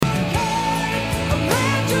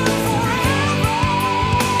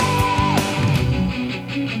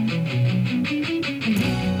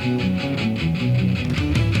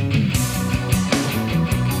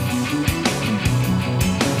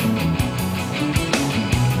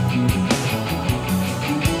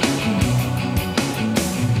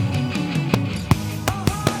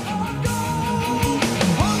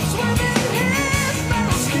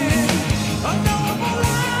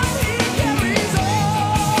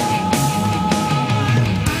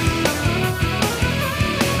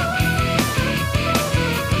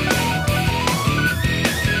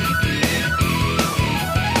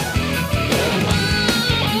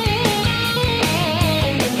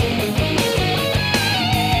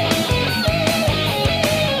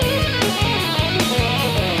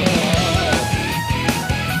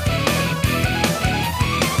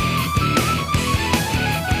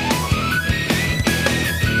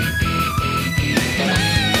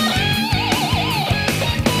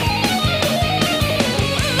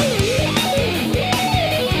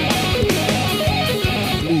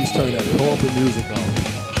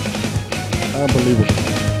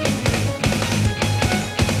unbelievable.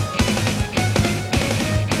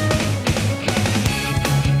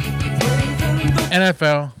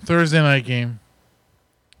 NFL Thursday night game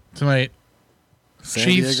tonight. San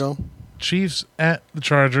Diego. Chiefs at the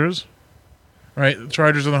Chargers. Right, the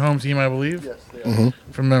Chargers are the home team, I believe. Yes, they are.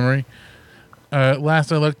 From memory.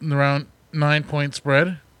 Last I looked, around 9-point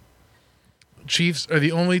spread. Chiefs are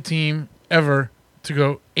the only team ever to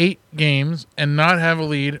go 8 games and not have a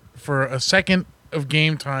lead for a second of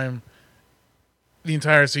game time the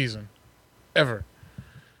entire season. Ever.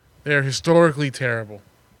 They're historically terrible.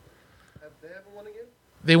 Have they ever won a game?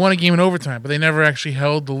 They won a game in overtime, but they never actually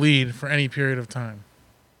held the lead for any period of time.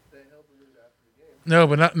 They held the lead after the game. No,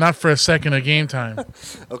 but not for a second of game time.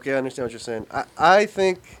 Okay, I understand what you're saying. I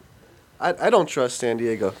think I don't trust San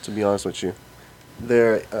Diego, to be honest with you.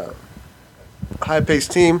 They're a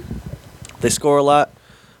high-paced team. They score a lot,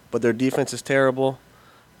 but their defense is terrible.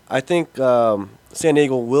 I think San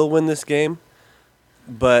Diego will win this game,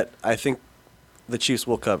 but I think the Chiefs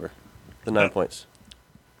will cover the 9 points.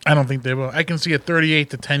 I don't think they will. I can see a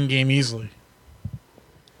 38-10 game easily.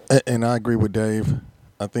 And I agree with Dave.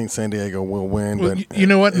 I think San Diego will win. Well, but you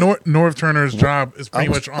know what? Norv Turner's job is pretty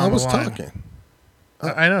much on the line. I was talking.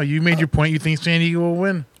 I know. You made your point. You think San Diego will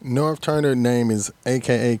win. Norv Turner's name is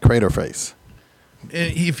a.k.a. Craterface.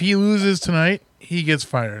 If he loses tonight, he gets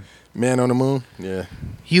fired. Man on the moon? Yeah.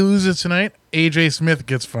 He loses tonight, A.J. Smith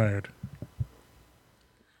gets fired.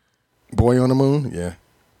 Boy on the moon? Yeah.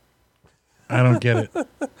 I don't get it.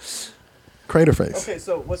 Craterface. Okay,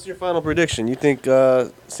 so what's your final prediction? You think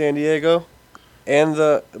San Diego and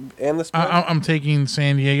the spread? I'm taking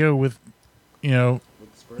San Diego with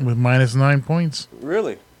minus 9 points.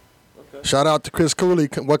 Really? Okay. Shout out to Chris Cooley.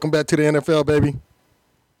 Welcome back to the NFL, baby.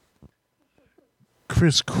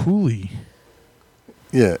 Chris Cooley.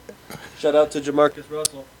 Yeah. Shout out to Jamarcus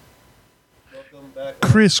Russell. Welcome back.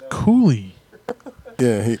 Chris Cooley.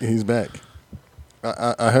 Yeah, he's back.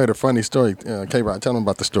 I heard a funny story. K-Rod, tell him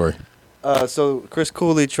about the story. So Chris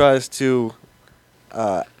Cooley tries to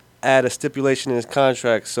add a stipulation in his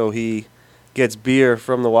contract so he gets beer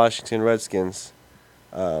from the Washington Redskins.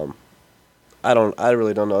 I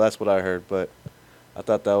really don't know. That's what I heard, but I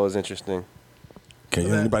thought that was interesting.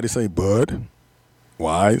 Can anybody say Bud?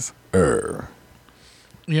 Wise?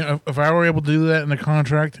 If I were able to do that in the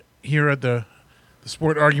contract here at the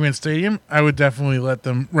Sport Argument Stadium, I would definitely let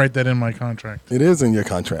them write that in my contract. It is in your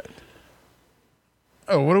contract.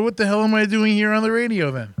 Oh, what the hell am I doing here on the radio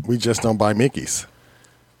then? We just don't buy Mickeys.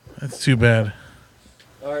 That's too bad.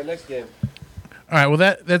 All right, next game. All right, well,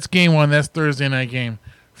 that's game one. That's Thursday night game.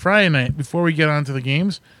 Friday night, before we get on to the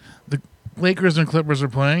games, the Lakers and Clippers are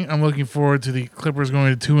playing. I'm looking forward to the Clippers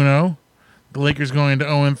going to 2-0, the Lakers going to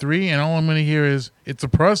 0-3, and all I'm going to hear is, it's a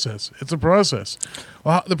process. It's a process.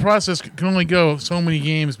 Well, the process can only go so many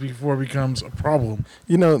games before it becomes a problem.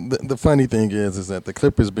 You know, the funny thing is that the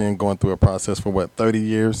Clippers been going through a process for, 30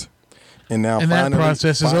 years? And now that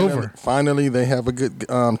process is over. Finally, they have a good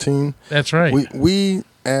team. That's right. We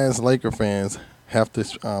as Laker fans, have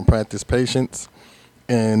to practice patience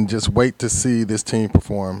and just wait to see this team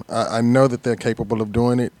perform. I know that they're capable of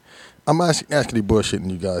doing it. I'm actually bullshitting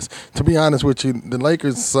you guys. To be honest with you, the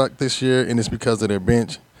Lakers suck this year, and it's because of their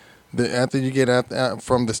bench. After you get out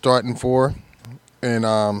from the starting four,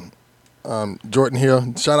 and Jordan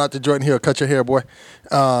Hill, shout out to Jordan Hill, cut your hair, boy.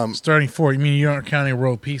 Starting four, you mean you aren't counting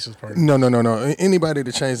world pieces part? No. Anybody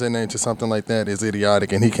to change their name to something like that is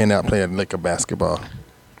idiotic, and he cannot play a lick of basketball.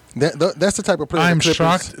 That's the type of player. I'm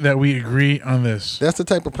shocked that we agree on this. That's the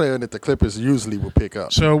type of player that the Clippers usually will pick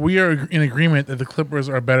up. So we are in agreement that the Clippers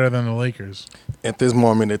are better than the Lakers. At this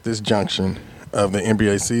moment, at this junction of the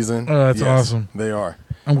NBA season. Oh, that's awesome. They are.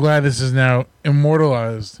 I'm glad this is now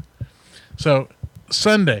immortalized. So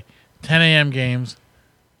Sunday, 10 a.m. games.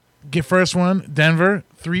 First one, Denver,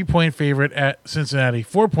 3-point favorite at Cincinnati.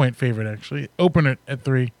 4-point favorite, actually. Open it at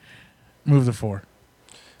 3, move to 4.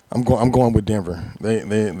 I'm going with Denver.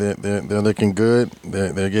 They're looking good.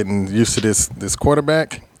 They're getting used to this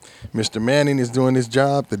quarterback. Mr. Manning is doing his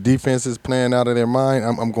job. The defense is playing out of their mind.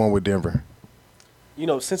 I'm going with Denver. You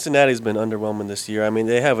know, Cincinnati's been underwhelming this year. I mean,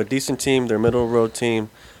 they have a decent team. They're a middle-of-the-road team.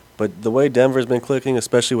 But the way Denver's been clicking,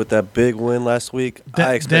 especially with that big win last week,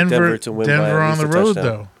 I expect Denver to win by at least a touchdown. Denver on the road,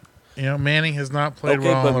 though. You know, Manning has not played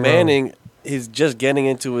well on the road. Okay, but Manning, he's just getting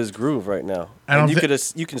into his groove right now.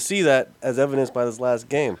 You can see that as evidenced by this last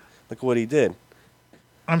game. Look what he did.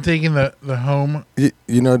 I'm taking the home Dave,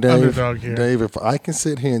 underdog here. Dave, if I can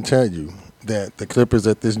sit here and tell you that the Clippers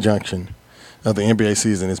at this junction of the NBA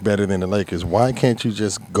season is better than the Lakers, why can't you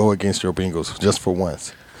just go against your Bengals just for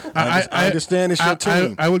once? I understand it's your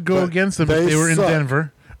team. I would go against them if they were in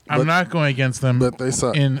Denver. I'm not going against them. But they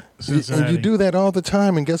suck. In Cincinnati. And you do that all the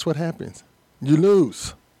time, and guess what happens? You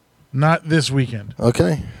lose. Not this weekend.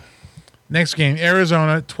 Okay. Next game,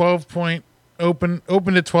 Arizona, 12-point open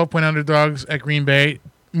to 12-point underdogs at Green Bay.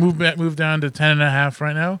 Move down to 10.5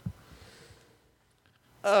 right now.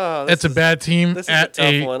 Oh, That's a bad team this at is a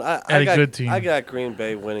tough a one. at I a got, good team. I got Green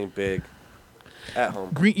Bay winning big at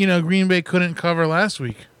home. Green Bay couldn't cover last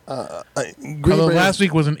week. Green Although Bay last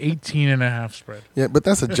week was an 18.5 spread. Yeah, but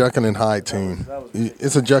that's a Jekyll and Hyde team.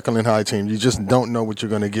 It's a Jekyll and Hyde team. You just don't know what you're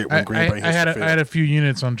going to get when Green Bay hits the field. I had a few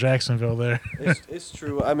units on Jacksonville there. It's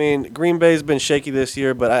true. I mean, Green Bay's been shaky this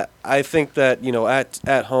year, but I think that,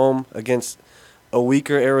 at home against a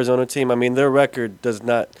weaker Arizona team, I mean, their record is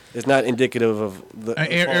not indicative of the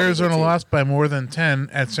Arizona lost by more than 10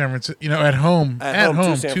 at San Francisco. At home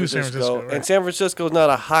to San Francisco. Right? And San Francisco is not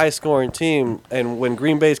a high-scoring team, and when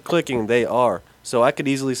Green Bay's clicking, they are. So I could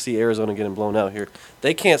easily see Arizona getting blown out here.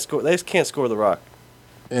 They can't score. They just can't score the rock.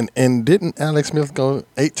 And didn't Alex Smith go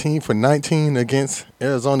 18 for 19 against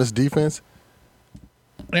Arizona's defense?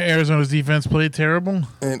 Arizona's defense played terrible.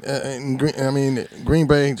 And Green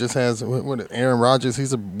Bay just has what Aaron Rodgers.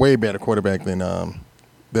 He's a way better quarterback than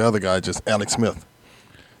the other guy, just Alex Smith.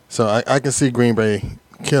 So I can see Green Bay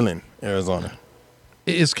killing Arizona.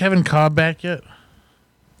 Is Kevin Cobb back yet?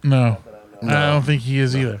 No. I don't think he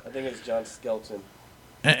is either. I think it's John Skelton.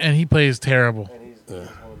 And he plays terrible. And he's one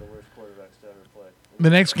of the worst quarterbacks to ever play. The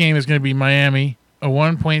next game is going to be Miami, a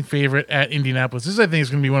 1-point favorite at Indianapolis. This, I think, is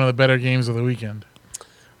going to be one of the better games of the weekend.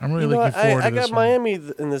 I'm really looking forward to this. I got Miami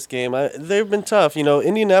in this game. They've been tough.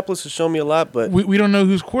 Indianapolis has shown me a lot, but we don't know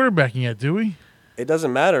who's quarterbacking yet, do we? It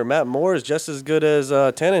doesn't matter. Matt Moore is just as good as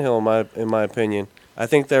Tannehill, in my opinion. I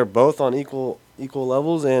think they're both on equal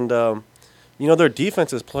levels, and their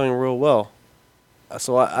defense is playing real well.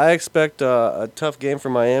 So I expect a tough game for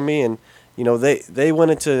Miami, and they went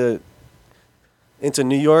into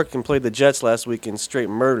New York and played the Jets last week and straight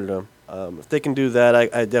murdered them. If they can do that,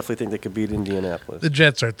 I definitely think they could beat Indianapolis. The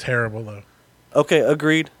Jets are terrible, though. Okay,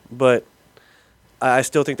 agreed, but I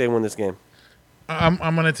still think they win this game. I'm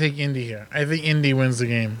going to take Indy here. I think Indy wins the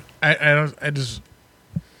game.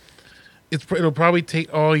 It'll probably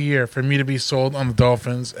take all year for me to be sold on the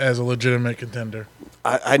Dolphins as a legitimate contender.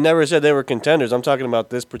 I never said they were contenders. I'm talking about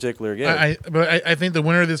this particular game. But I think the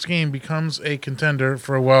winner of this game becomes a contender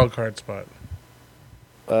for a wild card spot.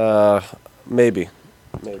 Maybe.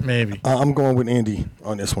 I'm going with Indy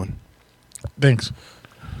on this one. Thanks.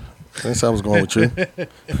 Thanks, I was going with you.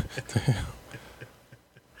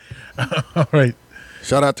 All right.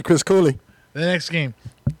 Shout out to Chris Cooley. The next game,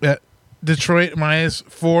 Detroit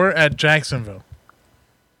 -4 at Jacksonville.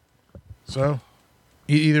 So,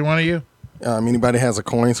 either one of you? Anybody has a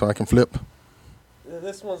coin so I can flip?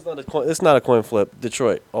 This one's not a coin. It's not a coin flip.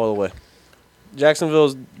 Detroit all the way.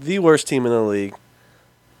 Jacksonville's the worst team in the league.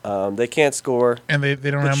 They can't score, and they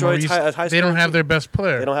don't Detroit's have they don't have their best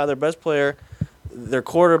player. They don't have their best player. Their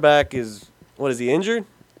quarterback is he injured?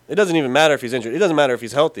 It doesn't even matter if he's injured. It doesn't matter if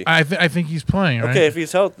he's healthy. I think he's playing. Right? Okay, if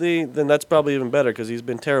he's healthy, then that's probably even better because he's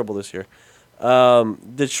been terrible this year.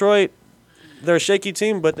 Detroit, they're a shaky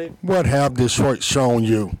team, but What have Detroit shown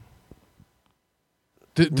you?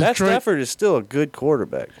 Matt Stafford is still a good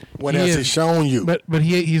quarterback. What has he shown you? But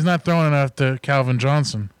he's not throwing enough to Calvin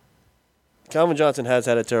Johnson. Calvin Johnson has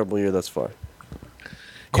had a terrible year thus far.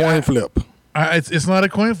 Coin flip. It's not a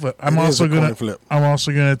coin flip. I'm also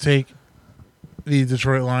gonna take the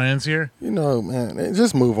Detroit Lions here. Man,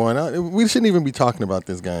 just move on. We shouldn't even be talking about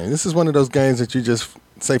this game. This is one of those games that you just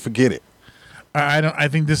say forget it. I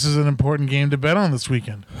think this is an important game to bet on this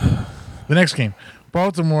weekend. The next game,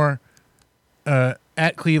 Baltimore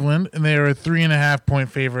at Cleveland, and they are a 3.5-point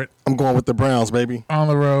favorite. I'm going with the Browns, baby. On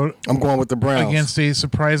the road. I'm going with the Browns. Against a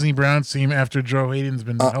surprisingly Browns team after Joe Hayden's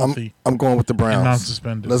been healthy. I'm going with the Browns. And not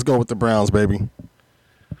suspended. Let's go with the Browns, baby.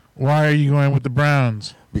 Why are you going with the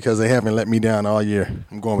Browns? Because they haven't let me down all year.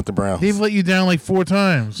 I'm going with the Browns. They've let you down like 4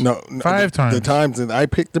 times. No, 5 times. The times that I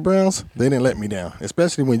picked the Browns, they didn't let me down,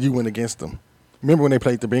 especially when you went against them. Remember when they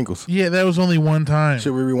played the Bengals? Yeah, that was only one time.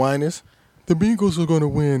 Should we rewind this? The Bengals are going to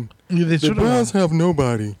win. Yeah, the Browns have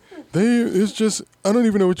nobody. It's just, I don't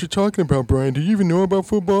even know what you're talking about, Brian. Do you even know about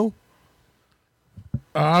football?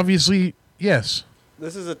 Obviously, yes.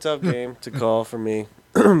 This is a tough game to call for me,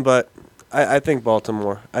 but I think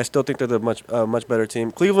Baltimore. I still think they're the much better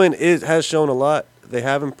team. Cleveland has shown a lot. They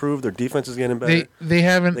have improved. Their defense is getting better. They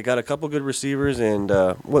haven't. They got a couple good receivers, and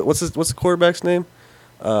what's the quarterback's name?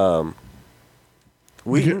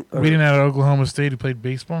 Wheaton out of Oklahoma State, who played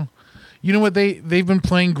baseball. You know what? They've been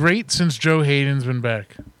playing great since Joe Hayden's been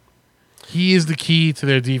back. He is the key to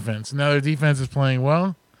their defense. Now their defense is playing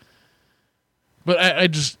well. But I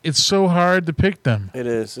just it's so hard to pick them. It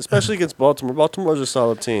is, especially against Baltimore. Baltimore's a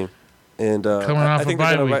solid team, and Coming off I think a bye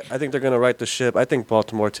they're gonna week. I think they're going to right the ship. I think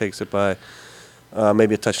Baltimore takes it by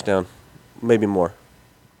maybe a touchdown, maybe more.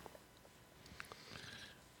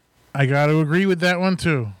 I got to agree with that one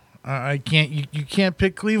too. I can't. You can't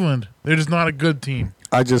pick Cleveland. They're just not a good team.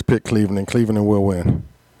 I just picked Cleveland. Cleveland will win.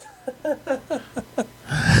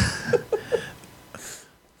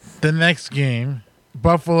 The next game,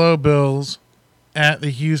 Buffalo Bills at the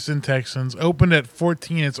Houston Texans, opened at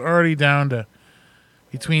 14. It's already down to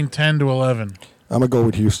between 10 to 11. I'm going to go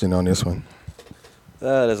with Houston on this one.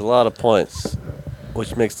 That is a lot of points,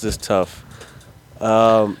 which makes this tough.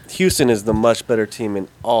 Houston is the much better team in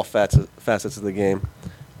all facets of the game.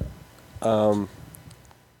 I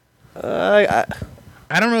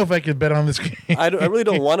don't know if I could bet on this game. I really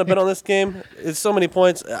don't want to bet on this game. It's so many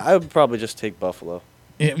points. I would probably just take Buffalo.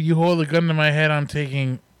 If you hold a gun to my head, I'm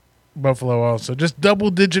taking Buffalo also. Just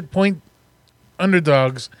double-digit point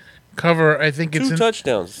underdogs cover. I think it's Two in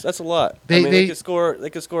touchdowns. That's a lot. They- they they- could score.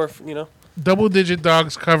 They could score. double-digit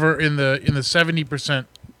dogs cover in the 70%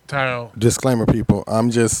 tile. Disclaimer, people.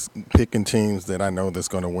 I'm just picking teams that I know that's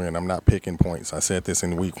going to win. I'm not picking points. I said this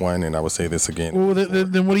in week 1, and I will say this again Well,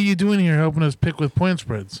 then what are you doing here, helping us pick with point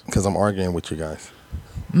spreads? because I'm arguing with you guys.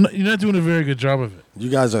 No, you're not doing a very good job of it.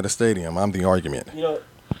 You guys are the stadium. I'm the argument.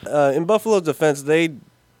 In Buffalo's defense, they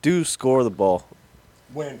do score the ball.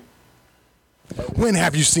 When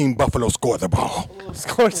have you seen Buffalo score the ball?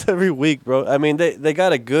 Scores every week, bro. I mean, they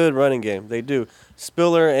got a good running game. They do.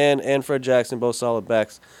 Spiller and Fred Jackson, both solid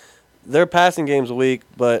backs. Their passing game's weak,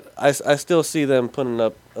 but I still see them putting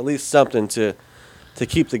up at least something to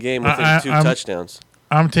keep the game within two touchdowns.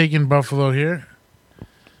 I'm taking Buffalo here.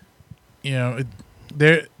 You know,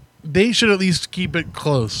 they should at least keep it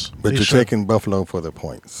close. But They you're should. taking Buffalo for the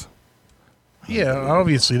points. Yeah,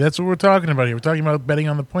 obviously. That's what we're talking about here. We're talking about betting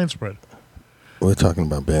on the point spread. We're talking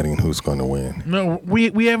about betting who's going to win. No, we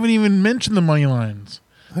haven't even mentioned the money lines.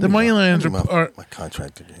 The money lines are my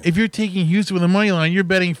contract again. if you're taking Houston with a money line, you're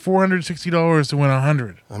betting $460 to win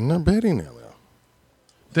 $100. I'm not betting them.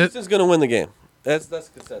 Houston's going to win the game. That's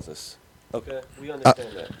consensus. Okay, we understand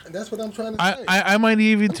that. That's what I'm trying to say. I might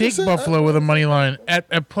even I'm take just saying, Buffalo with a money line at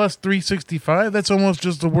plus 365. That's almost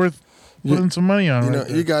just worth putting some money on. You right know,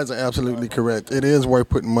 there. you guys are absolutely correct. It is worth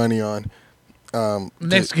putting money on.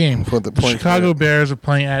 Next game, for the the point Chicago spread. Bears are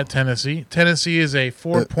playing at Tennessee. Tennessee is a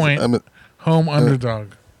 4-point home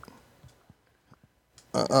underdog.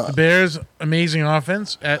 The Bears, amazing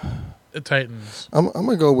offense at the Titans. I'm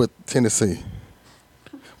gonna go with Tennessee.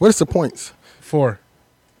 What is the points? 4.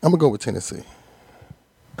 I'm gonna go with Tennessee.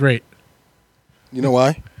 Great. You know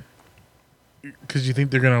why? Because you think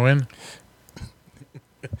they're going to win?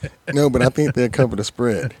 No, but I think they'll cover the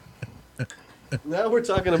spread. Now we're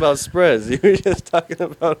talking about spreads. You were just talking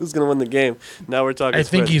about who's going to win the game. Now we're talking I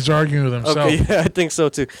think spreads. he's arguing with himself. Okay, yeah, I think so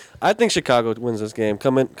too. I think Chicago wins this game.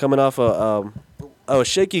 Coming off a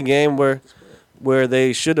shaky game where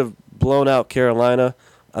they should have blown out Carolina.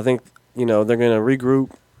 I think they're going to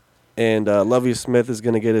regroup, and Lovie Smith is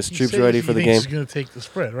going to get his troops ready for the game. He's going to take the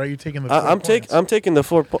spread, right? You're taking the 4 I'm points. taking the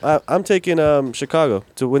 4. I'm taking Chicago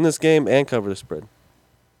to win this game and cover the spread.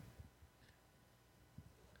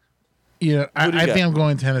 Yeah, I Who do you got? think I'm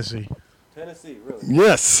going Tennessee. Tennessee, really?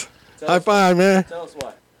 Yes. High five, man. Tell us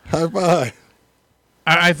why. High five.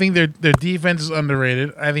 I think their defense is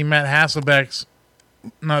underrated. I think Matt Hasselbeck's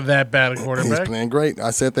not that bad a He's quarterback. playing great.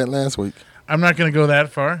 I said that last week. I'm not going to go that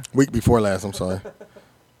far. Week before last, I'm sorry.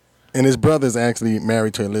 And his brother's actually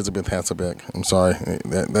married to Elizabeth Hasselbeck. I'm sorry.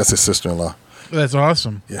 That's his sister-in-law. That's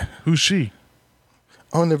awesome. Yeah. Who's she?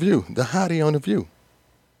 On The View. The hottie on The View.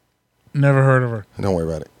 Never heard of her. Don't worry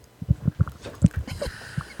about it.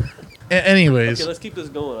 Anyways, Okay, let's keep this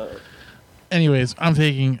going. I'm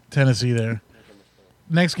taking Tennessee there.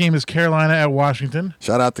 Next game is Carolina at Washington.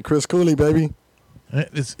 Shout out to Chris Cooley, baby.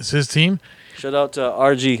 It's his team. Shout out to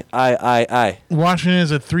RGIII. Washington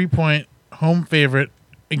is a 3-point home favorite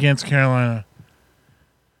against Carolina.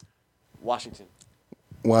 Washington.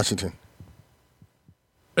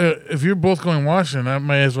 If you're both going Washington, I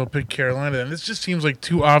might as well pick Carolina. And this just seems like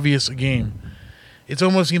too obvious a game. It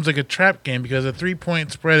almost seems like a trap game because a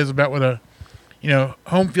 3-point spread is about what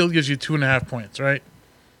home field gives you 2.5 points, right?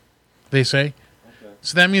 They say. Okay.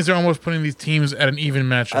 So that means they're almost putting these teams at an even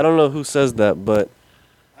matchup. I don't know who says that, but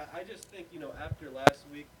I just think, after last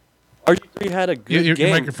week, RG3 had a good Your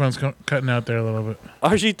game. microphone's cutting out there a little bit.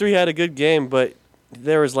 RG3 had a good game, but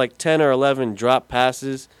there was like 10 or 11 drop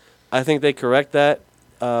passes. I think they correct that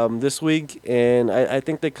this week, and I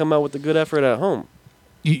think they come out with a good effort at home.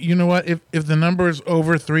 You know what? If the number is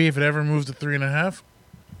over 3, if it ever moves to 3.5,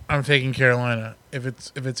 I'm taking Carolina. If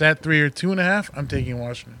it's at 3 or 2.5, I'm taking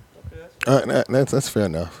Washington. That's fair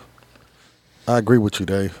enough. I agree with you,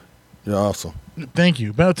 Dave. You're awesome. Thank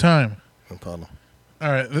you. About time. No problem.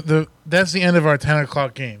 All right, that's the end of our 10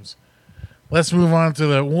 o'clock games. Let's move on to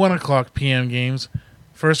the 1 o'clock p.m. games.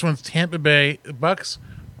 First one's Tampa Bay Bucks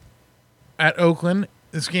at Oakland.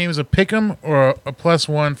 This game is a pick'em or a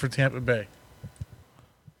 +1 for Tampa Bay.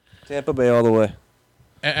 Tampa Bay all the way.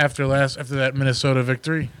 After that Minnesota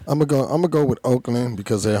victory, I'm gonna go with Oakland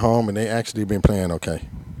because they're home and they actually been playing okay.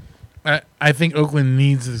 I think Oakland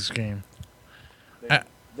needs this game.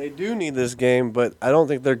 They do need this game, but I don't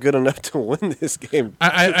think they're good enough to win this game.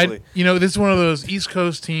 This is one of those East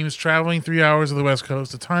Coast teams traveling 3 hours of the West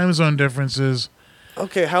Coast. The time zone differences.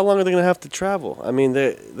 Okay, how long are they going to have to travel? I mean,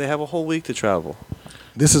 they have a whole week to travel.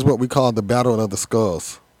 This is what we call the battle of the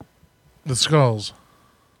skulls. The Skulls.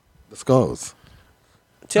 The skulls.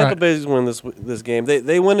 Tampa Bay's won this game.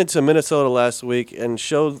 They went into Minnesota last week and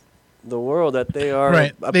showed the world that they are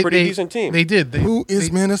a pretty decent team. They did. Who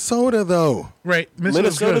is Minnesota, though? Right.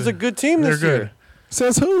 Minnesota's a good team this year. Good.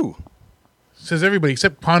 Says who? Says everybody,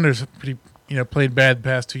 except Ponder's played bad the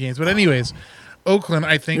past 2 games. But anyways, Oakland,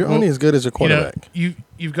 I think... You're only as good as your quarterback.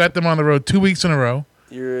 You've got them on the road 2 weeks in a row.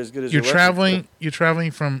 You're as good as You're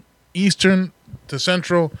traveling from Eastern to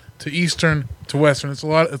Central to Eastern to Western. It's a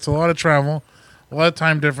lot of travel, a lot of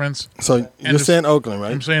time difference. So you're saying Oakland,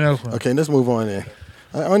 right? I'm saying Oakland. Okay, let's move on then.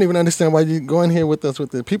 I don't even understand why you go in here with us.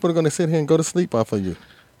 People are going to sit here and go to sleep off of you.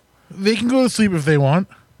 They can go to sleep if they want.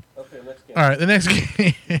 Okay, next game. All right, the next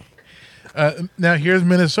game. Now here's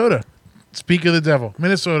Minnesota. Speak of the devil.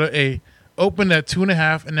 Minnesota opened at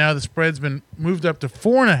 2.5, and now the spread's been moved up to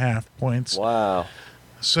 4.5 points. Wow.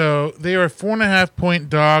 So they are a 4.5-point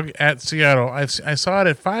dog at Seattle. I saw it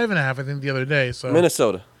at 5.5, I think, the other day. So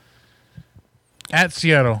Minnesota. At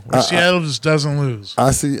Seattle, where Seattle just doesn't lose.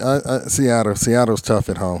 I see Seattle. Seattle's tough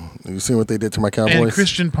at home. You see what they did to my Cowboys? And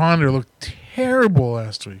Christian Ponder looked terrible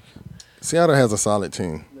last week. Seattle has a solid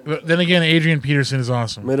team. But then again, Adrian Peterson is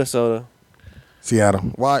awesome. Minnesota. Seattle.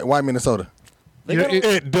 Why Minnesota?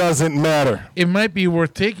 It doesn't matter. It might be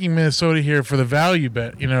worth taking Minnesota here for the value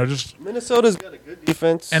bet. Minnesota's got a good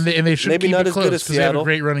defense, and they should maybe keep not it as close good as because they have a Seattle.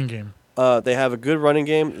 great running game. They have a good running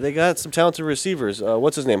game. They got some talented receivers.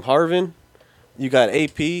 What's his name? Harvin. You got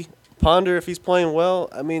AP. Ponder, if he's playing well.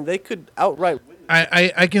 I mean, they could outright win.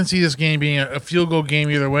 I can see this game being a field goal game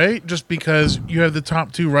either way, just because you have the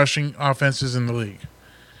top 2 rushing offenses in the league.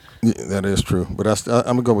 Yeah, that is true. But I'm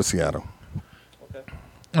going to go with Seattle. Okay.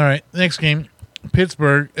 All right, next game.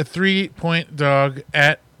 Pittsburgh, a 3-point dog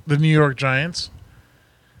at the New York Giants.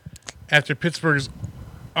 After Pittsburgh's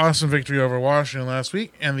awesome victory over Washington last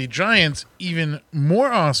week, and the Giants' even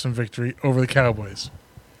more awesome victory over the Cowboys.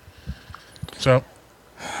 So,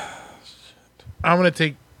 I'm going to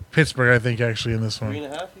take Pittsburgh, I think, actually, in this one.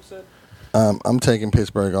 3.5, you said? I'm taking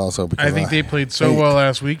Pittsburgh also because I think they played so well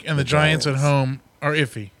last week, and the Giants at home are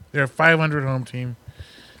iffy. They're a 500 home team.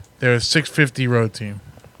 They're a 650 road team.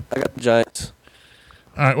 I got the Giants.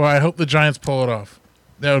 All right, well, I hope the Giants pull it off.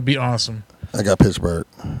 That would be awesome. I got Pittsburgh.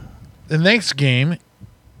 The next game,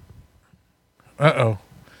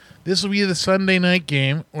 this will be the Sunday night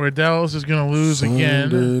game where Dallas is going to lose again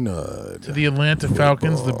to the Atlanta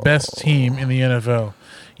Falcons, the best team in the NFL.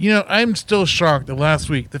 I'm still shocked that last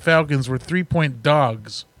week the Falcons were 3-point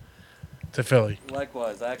dogs to Philly.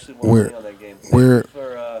 Likewise, I actually won money on that game.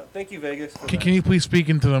 Thank you, Vegas. Can you please speak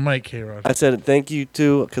into the mic, K-Rod? I said thank you,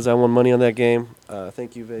 too, because I won money on that game.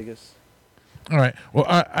 Thank you, Vegas. All right. Well,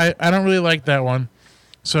 I don't really like that one.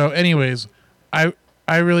 So, anyways, I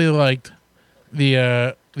really liked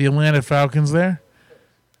the Atlanta Falcons there.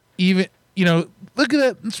 Even, look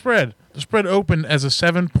at that spread. The spread opened as a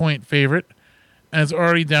 7-point favorite, and it's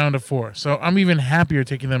already down to 4. So I'm even happier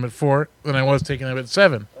taking them at 4 than I was taking them at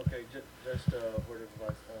 7. Okay, just a word of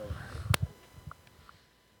advice.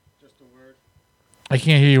 Just a word. I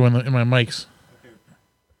can't hear you in my mics. Okay.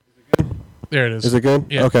 Is it good? There it is. Is it good?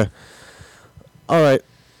 Yeah. Okay. All right.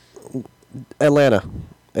 Atlanta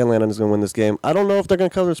is going to win this game. I don't know if they're going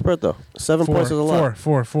to cover the spread, though. 7 points is a lot.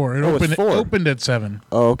 4. It opened at 7.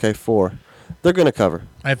 Oh, okay, 4. They're going to cover.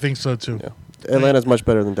 I think so, too. Yeah. Atlanta's much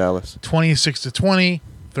better than Dallas. 26-20,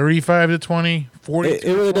 35-20, 40. It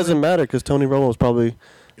really doesn't matter because Tony Romo was probably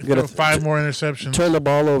going to 5 more interceptions. Turn the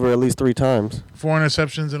ball over at least 3 times. 4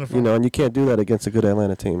 interceptions and a 4. And you can't do that against a good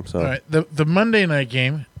Atlanta team. So. All right, the Monday night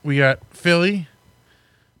game, we got Philly,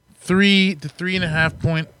 3 to 3.5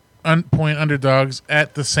 point underdogs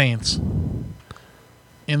at the Saints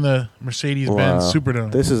in the Mercedes-Benz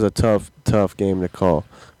Superdome. This is a tough tough game to call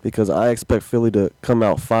because I expect Philly to come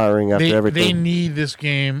out firing after everything. They need this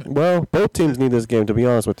game. Well, both teams need this game, to be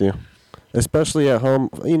honest with you, especially at home.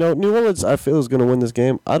 You know, New Orleans, I feel, is going to win this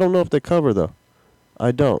game. I don't know if they cover, though.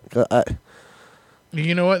 I don't.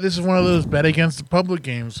 You know what? This is one of those bet against the public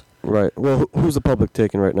games. Right. Well, who's the public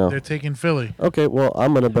taking right now? They're taking Philly. Okay, well,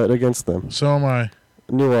 I'm going to bet against them. So am I.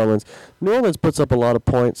 New Orleans. New Orleans puts up a lot of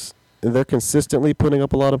points. They're consistently putting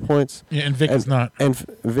up a lot of points. Yeah, and Vic is not. And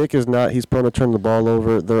Vic is not. He's prone to turn the ball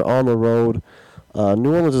over. They're on the road.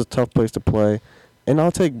 New Orleans is a tough place to play. And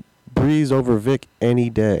I'll take Breeze over Vic any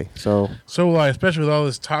day. So will I, especially with all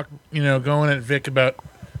this talk, going at Vic about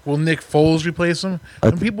will Nick Foles replace him?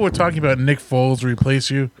 When people were talking about Nick Foles replace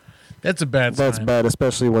you, that's a bad sign. That's bad,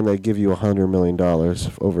 especially when they give you $100 million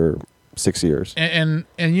over 6 years. And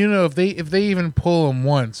if they even pull him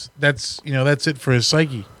once, that's it for his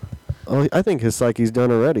psyche. Oh, I think his psyche's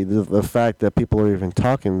done already. The fact that people are even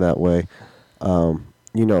talking that way.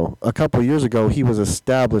 A couple of years ago, he was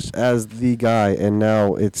established as the guy, and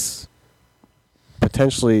now it's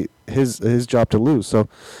potentially his job to lose. So,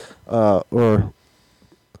 or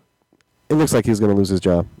it looks like he's going to lose his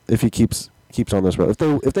job if he keeps on this road.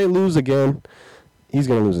 If they lose again, he's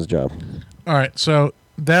going to lose his job. All right, so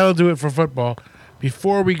that'll do it for football.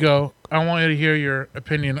 Before we go, I want you to hear your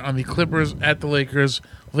opinion on the Clippers at the Lakers.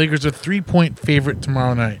 Lakers are 3-point favorite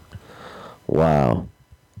tomorrow night. Wow.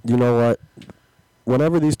 You know what?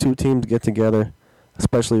 Whenever these two teams get together,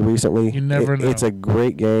 especially recently, you never know. It's a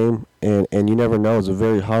great game, and you never know. It's a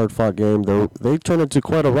very hard-fought game. They turned into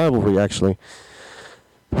quite a rivalry, actually.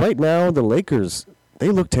 Right now, the Lakers, they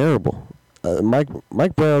look terrible.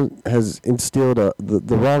 Mike Brown has instilled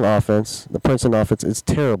the wrong offense. The Princeton offense is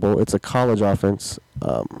terrible. It's a college offense.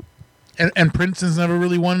 And Princeton's never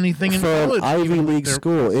really won anything in college. For an Ivy League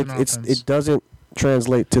school, it doesn't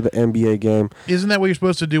translate to the NBA game. Isn't that what you're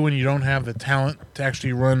supposed to do when you don't have the talent to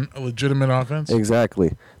actually run a legitimate offense?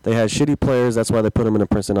 Exactly. They had shitty players. That's why they put them in a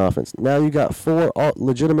Princeton offense. Now you got 4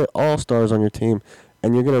 legitimate all-stars on your team,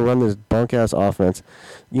 and you're going to run this bunk-ass offense.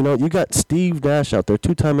 You got Steve Nash out there,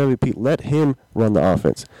 2-time MVP. Let him run the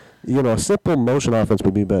offense. A simple motion offense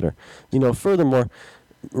would be better. Furthermore,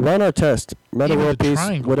 Ron Artest, Meta World Peace,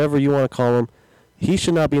 whatever you want to call him, he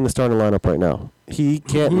should not be in the starting lineup right now. He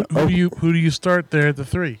can't. Who do you start there at the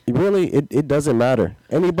 3? Really, it doesn't matter.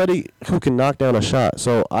 Anybody who can knock down a shot.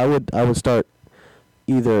 So I would start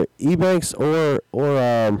either Ebanks or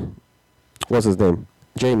what's his name,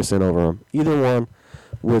 Jameson over him. Either one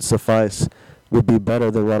would suffice. Would be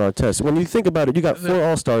better than Ron Artest. When you think about it, you got 4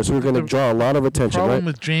 all-stars who are going to draw a lot of attention. The problem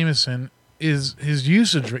with Jameson is his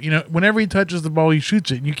usage. Whenever he touches the ball, he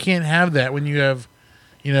shoots it. And you can't have that when you have,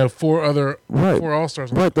 4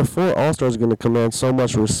 all-stars. Right, the 4 all-stars are going to command so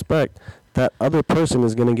much respect that other person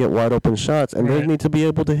is going to get wide open shots, and they need to be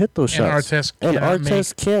able to hit those shots. And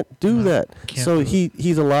Artest can't do that. So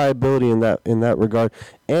he's a liability in that regard.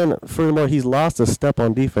 And furthermore, he's lost a step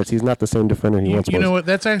on defense. He's not the same defender he once was. You know what?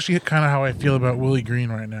 That's actually kind of how I feel about Willie Green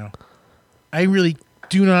right now. I really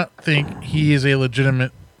do not think he is a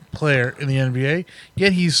legitimate player in the NBA,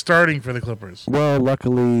 yet he's starting for the Clippers. Well,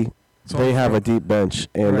 luckily, they have a deep bench,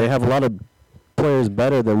 and they have a lot of players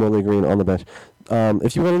better than Willie Green on the bench.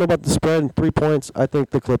 If you want to know about the spread, 3 points, I think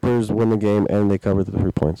the Clippers win the game, and they cover the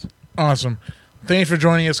 3 points. Awesome. Thanks for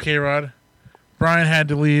joining us, K-Rod. Brian had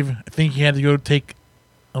to leave. I think he had to go take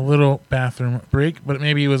a little bathroom break, but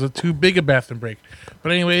maybe it was too big a bathroom break.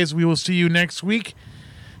 But anyways, we will see you next week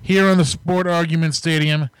here on the Sport Argument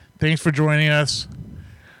Stadium. Thanks for joining us.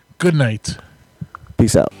 Good night.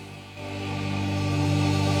 Peace out.